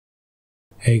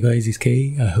Hey guys, it's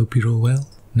Kay, I hope you're all well.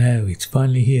 Now it's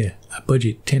finally here, a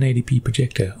budget 1080p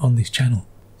projector on this channel.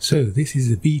 So this is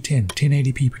the V10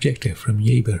 1080p projector from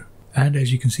Yaber, and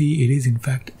as you can see it is in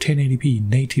fact 1080p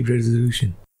native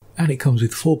resolution, and it comes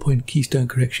with 4-point Keystone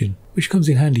Correction, which comes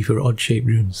in handy for odd shaped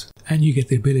rooms, and you get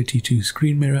the ability to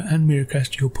screen mirror and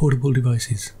Miracast your portable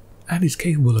devices, and it's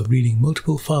capable of reading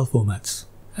multiple file formats,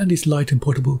 and it's light and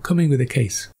portable, coming with a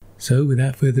case. So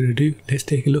without further ado, let's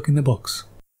take a look in the box.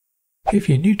 If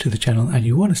you're new to the channel and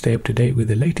you want to stay up to date with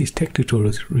the latest tech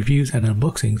tutorials, reviews and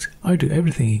unboxings, I do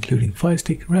everything including Fire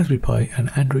Stick, Raspberry Pi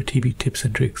and Android TV tips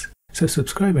and tricks, so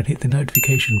subscribe and hit the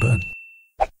notification button.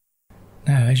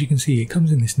 Now as you can see, it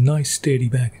comes in this nice sturdy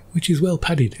bag, which is well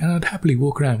padded, and I'd happily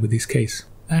walk around with this case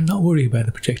and not worry about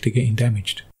the projector getting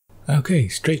damaged. Okay,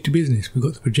 straight to business. We've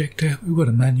got the projector, we've got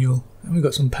a manual, and we've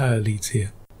got some power leads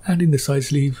here. And in the side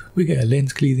sleeve we get a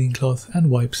lens cleaning cloth and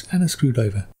wipes and a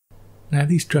screwdriver. Now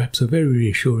these straps are very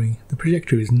reassuring, the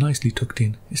projector is nicely tucked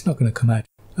in, it's not going to come out.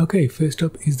 Okay, first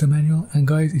up is the manual, and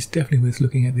guys, it's definitely worth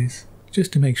looking at this,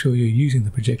 just to make sure you're using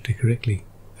the projector correctly.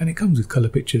 And it comes with colour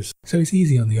pictures, so it's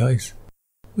easy on the eyes.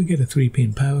 We get a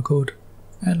 3-pin power cord,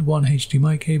 and one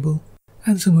HDMI cable,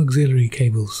 and some auxiliary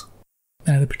cables.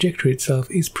 Now the projector itself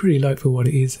is pretty light for what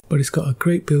it is, but it's got a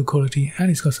great build quality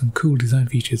and it's got some cool design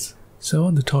features. So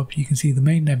on the top you can see the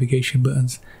main navigation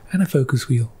buttons and a focus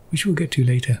wheel, which we'll get to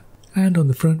later. And on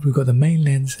the front we've got the main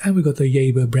lens, and we've got the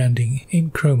Yaber branding in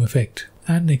chrome effect.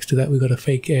 And next to that we've got a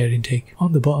fake air intake.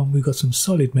 On the bottom we've got some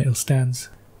solid metal stands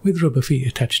with rubber feet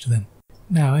attached to them.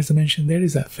 Now as I mentioned, there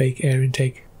is that fake air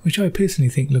intake, which I personally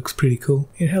think looks pretty cool.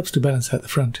 It helps to balance out the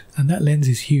front, and that lens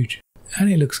is huge. And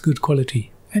it looks good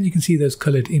quality. And you can see those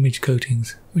coloured image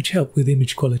coatings, which help with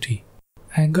image quality.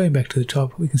 And going back to the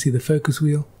top, we can see the focus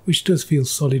wheel, which does feel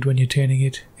solid when you're turning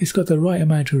it. It's got the right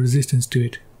amount of resistance to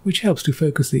it, which helps to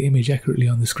focus the image accurately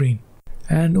on the screen.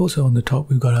 And also on the top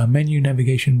we've got our menu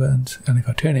navigation buttons, and if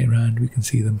I turn it around we can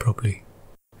see them properly.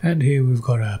 And here we've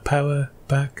got our power,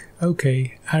 back,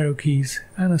 OK, arrow keys,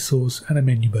 and a source and a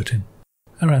menu button.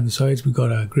 Around the sides we've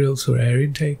got our grills or air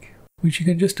intake, which you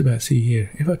can just about see here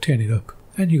if I turn it up.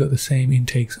 And you've got the same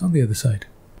intakes on the other side,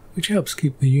 which helps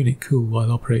keep the unit cool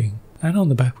while operating. And on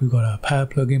the back we've got our power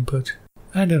plug input,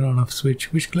 and an on-off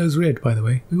switch, which glows red by the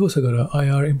way. We've also got our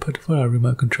IR input for our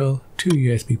remote control, 2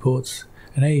 USB ports,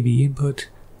 an AV input,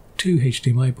 2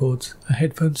 HDMI ports, a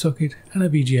headphone socket and a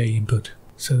VGA input.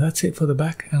 So that's it for the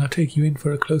back, and I'll take you in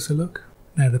for a closer look.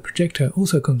 Now the projector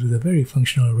also comes with a very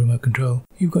functional remote control.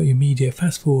 You've got your media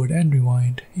fast forward and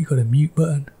rewind, you've got a mute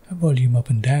button, a volume up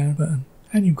and down button,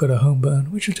 and you've got a home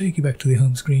button which will take you back to the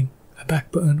home screen, a back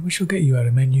button which will get you out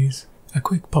of menus, a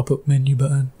quick pop-up menu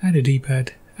button, and a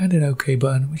D-pad, and an OK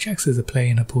button which acts as a play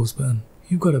and a pause button.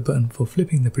 You've got a button for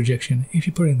flipping the projection if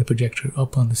you're putting the projector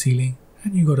up on the ceiling,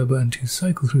 and you've got a button to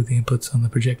cycle through the inputs on the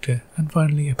projector, and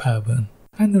finally a power button.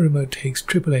 And the remote takes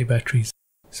AAA batteries.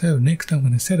 So next I'm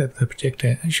going to set up the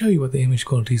projector and show you what the image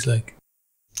quality is like.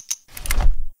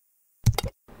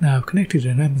 Now I've connected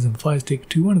an Amazon Fire Stick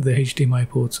to one of the HDMI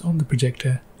ports on the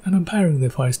projector, and I'm powering the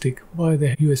Fire Stick via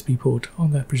the USB port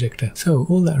on that projector. So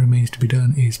all that remains to be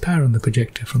done is power on the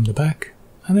projector from the back,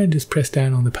 and then just press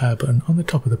down on the power button on the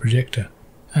top of the projector.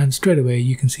 And straight away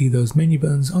you can see those menu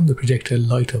buttons on the projector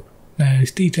light up. Now it's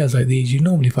details like these you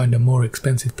normally find on more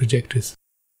expensive projectors.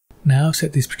 Now I've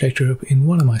set this projector up in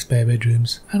one of my spare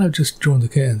bedrooms, and I've just drawn the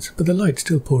curtains, but the light's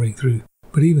still pouring through.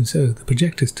 But even so, the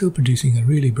projector's still producing a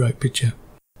really bright picture.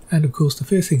 And of course the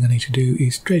first thing I need to do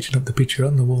is straighten up the picture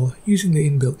on the wall using the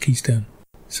inbuilt Keystone.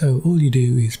 So all you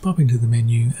do is pop into the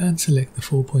menu and select the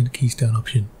 4-point Keystone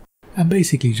option, and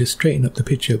basically just straighten up the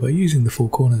picture by using the 4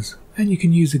 corners. And you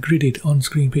can use a gridded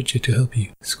on-screen picture to help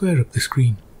you square up the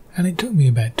screen, and it took me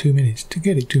about 2 minutes to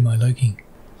get it to my liking.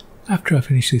 After I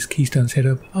finish this Keystone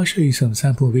setup, I'll show you some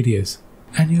sample videos,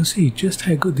 and you'll see just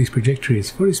how good this projector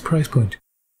is for its price point.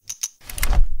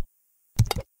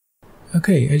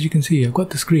 Okay, as you can see I've got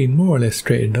the screen more or less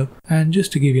straightened up, and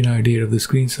just to give you an idea of the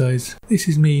screen size, this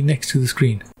is me next to the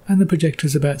screen, and the projector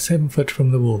is about 7 foot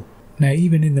from the wall. Now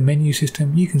even in the menu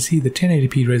system you can see the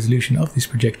 1080p resolution of this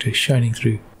projector shining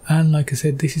through, and like I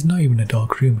said, this is not even a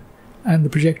dark room, and the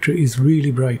projector is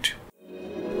really bright.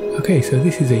 Okay, so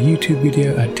this is a YouTube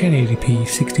video at 1080p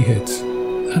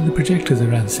 60Hz, and the projector is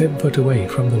around 7 foot away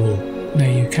from the wall. Now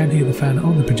you can hear the fan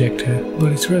on the projector,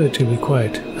 but it's relatively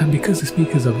quiet, and because the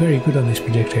speakers are very good on this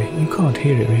projector, you can't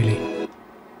hear it really.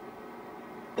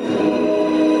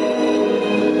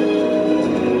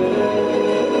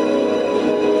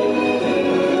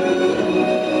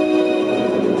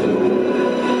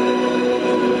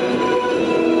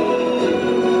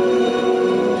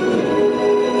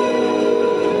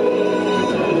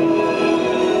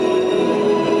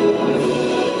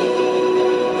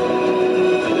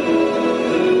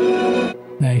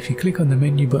 click on the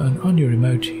menu button on your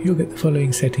remote, you'll get the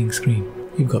following settings screen.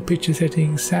 You've got picture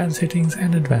settings, sound settings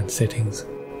and advanced settings.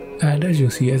 And as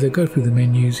you'll see as I go through the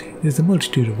menus, there's a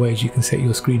multitude of ways you can set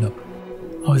your screen up.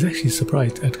 I was actually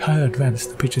surprised at how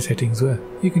advanced the picture settings were.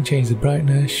 You can change the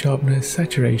brightness, sharpness,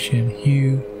 saturation,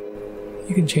 hue.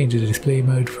 You can change the display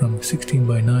mode from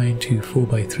 16:9 to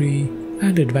 4:3,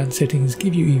 and advanced settings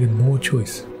give you even more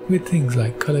choice with things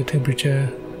like color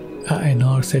temperature,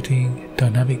 ANR setting,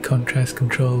 dynamic contrast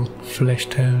control, flesh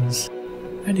tones,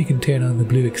 and you can turn on the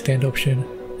blue extend option,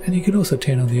 and you can also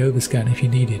turn on the overscan if you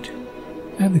need it.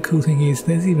 And the cool thing is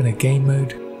there's even a game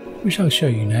mode, which I'll show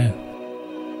you now.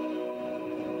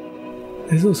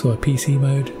 There's also a PC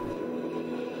mode,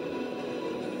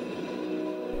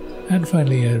 and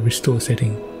finally a restore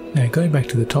setting. Now going back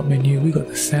to the top menu, we've got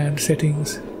the sound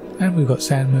settings, and we've got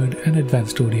sound mode and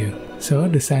advanced audio. So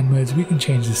under sound modes we can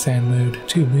change the sound mode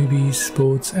to movies,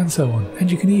 sports and so on,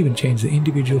 and you can even change the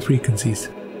individual frequencies.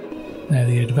 Now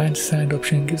the advanced sound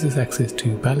option gives us access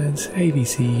to balance,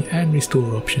 AVC and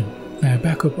restore option. Now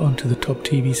back up onto the top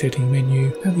TV setting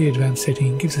menu, and the advanced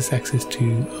setting gives us access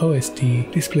to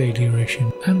OSD, display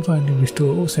duration, and finally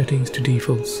restore all settings to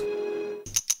defaults.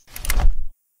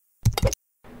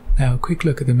 Now a quick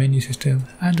look at the menu system,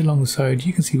 and along the side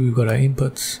you can see we've got our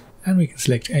inputs, and we can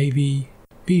select AV,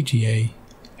 VGA,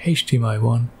 HDMI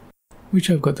 1, which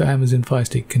I've got the Amazon Fire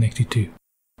Stick connected to,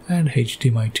 and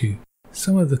HDMI 2.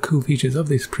 Some of the cool features of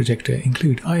this projector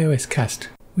include iOS Cast,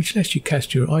 which lets you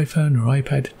cast your iPhone or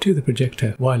iPad to the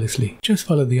projector wirelessly. Just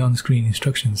follow the on-screen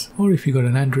instructions, or if you've got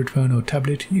an Android phone or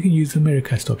tablet, you can use the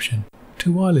Miracast option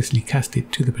to wirelessly cast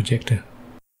it to the projector.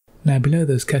 Now below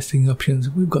those casting options,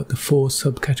 we've got the 4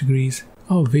 subcategories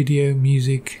of video,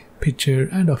 music, picture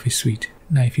and office suite.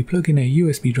 Now if you plug in a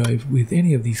USB drive with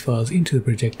any of these files into the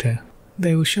projector,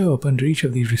 they will show up under each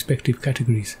of these respective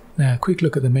categories. Now a quick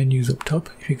look at the menus up top.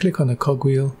 If you click on the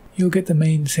cogwheel, you'll get the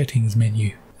main settings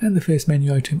menu. And the first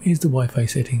menu item is the Wi-Fi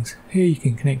settings. Here you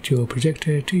can connect your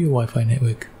projector to your Wi-Fi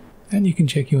network, and you can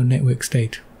check your network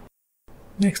state.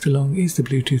 Next along is the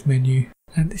Bluetooth menu,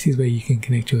 and this is where you can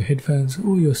connect your headphones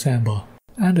or your soundbar.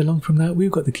 And along from that we've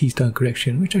got the Keystone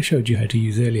Correction, which I showed you how to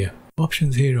use earlier.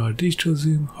 Options here are digital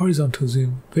zoom, horizontal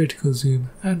zoom, vertical zoom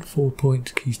and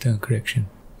 4-point Keystone Correction,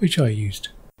 which I used.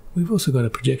 We've also got a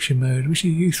projection mode, which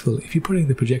is useful if you're putting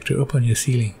the projector up on your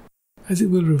ceiling, as it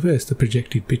will reverse the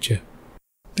projected picture.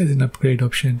 There's an upgrade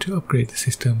option to upgrade the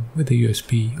system with a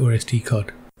USB or SD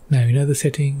card. Now in other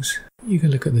settings, you can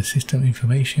look at the system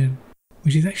information,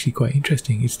 which is actually quite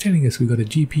interesting. It's telling us we've got a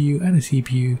GPU and a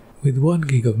CPU with 1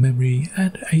 gig of memory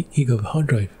and 8 gig of hard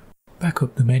drive. Back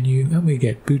up the menu and we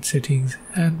get boot settings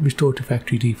and restore to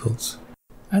factory defaults.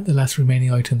 And the last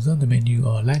remaining items on the menu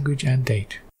are language and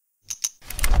date.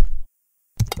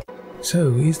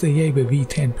 So is the Yaber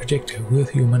V10 projector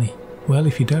worth your money? Well,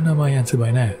 if you don't know my answer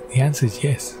by now, the answer is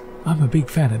yes. I'm a big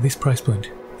fan at this price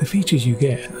point. The features you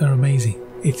get are amazing.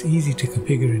 It's easy to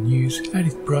configure and use, and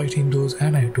it's bright indoors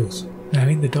and outdoors. Now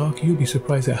in the dark you'll be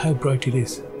surprised at how bright it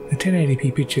is. The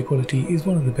 1080p picture quality is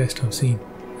one of the best I've seen,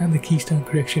 and the Keystone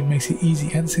Correction makes it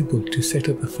easy and simple to set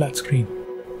up the flat screen.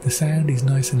 The sound is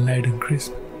nice and loud and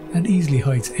crisp, and easily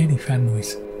hides any fan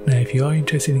noise. Now if you are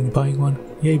interested in buying one,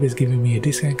 Yaber's giving me a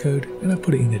discount code, and I'll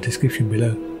put it in the description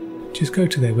below. Just go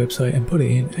to their website and put it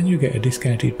in and you'll get a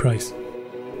discounted price.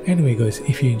 Anyway guys,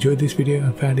 if you enjoyed this video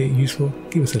and found it useful,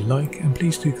 give us a like and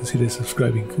please do consider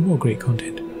subscribing for more great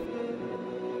content.